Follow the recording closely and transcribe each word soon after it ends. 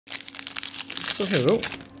So here we go.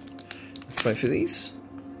 Let's try through these.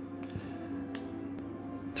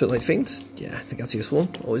 Twilight Fiend, yeah, I think that's useful.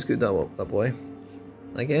 Always good, that boy.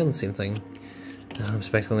 Again, same thing.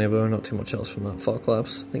 Spectacle Neighbour, not too much else from that. Fog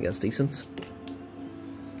Collapse, I think that's decent.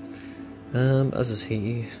 As is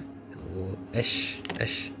he. Ish.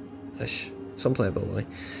 Some playability.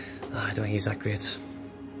 I don't think he's that great.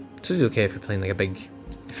 So he's okay if you're playing like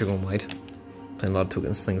if you're going wide. Playing a lot of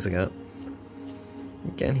tokens, things like that.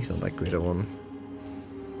 Again, he's not that great at one.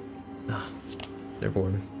 They're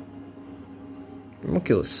boring.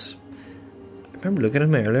 Homunculus. I remember looking at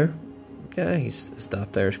him earlier. Yeah, his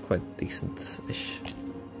stat there is quite decent-ish.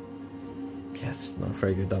 Yeah, it's not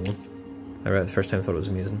very good, that one. I read it the first time, thought it was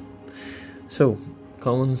amazing. So,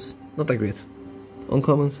 commons, not that great.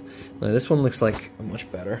 Uncommons. Now this one looks like a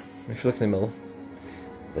much better. If you look in the middle,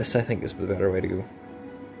 this I think is the better way to go.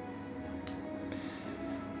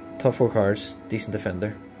 Top 4 cards, decent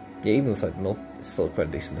defender. Yeah, even without the mill, it's still quite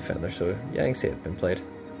a decent defender, so yeah, I can see it's been played.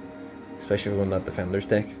 Especially if we're on that defender's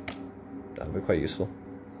deck. That would be quite useful.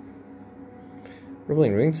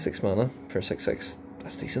 Rumbling Ring, 6 mana for 6/6.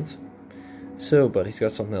 That's decent. So, but he's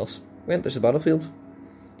got something else. We enters the battlefield.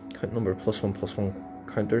 Count number +1/+1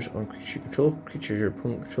 counters on creature you control. Creatures your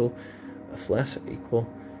opponent control, if less or equal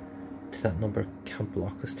to that number, can't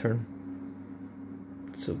block this turn.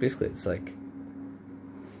 So basically it's like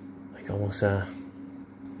almost a,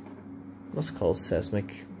 what's it called,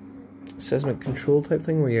 seismic control type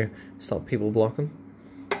thing, where you stop people blocking.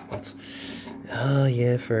 But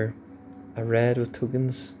yeah, for a red with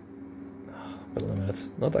tokens, but limited,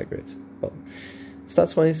 not that great. But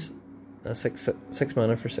stats wise, a 6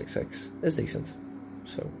 mana for 6/6 is decent,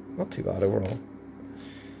 so not too bad overall.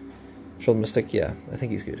 Shroud Mystic, yeah, I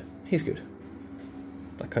think he's good. He's good.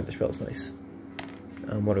 That counter spell is nice.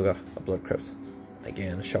 What do we got? A Blood Crypt.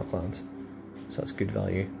 Again, a Shockland. So that's good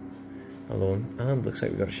value alone. And looks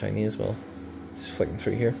like we got a shiny as well. Just flicking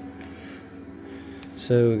through here.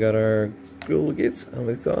 So we got our Ghoul Gates, and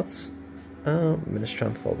we've got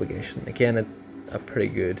Ministrant of Obligation. Again, a pretty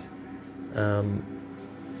good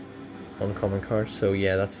uncommon card. So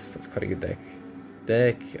yeah, that's quite a good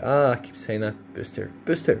deck. I keep saying that. Booster.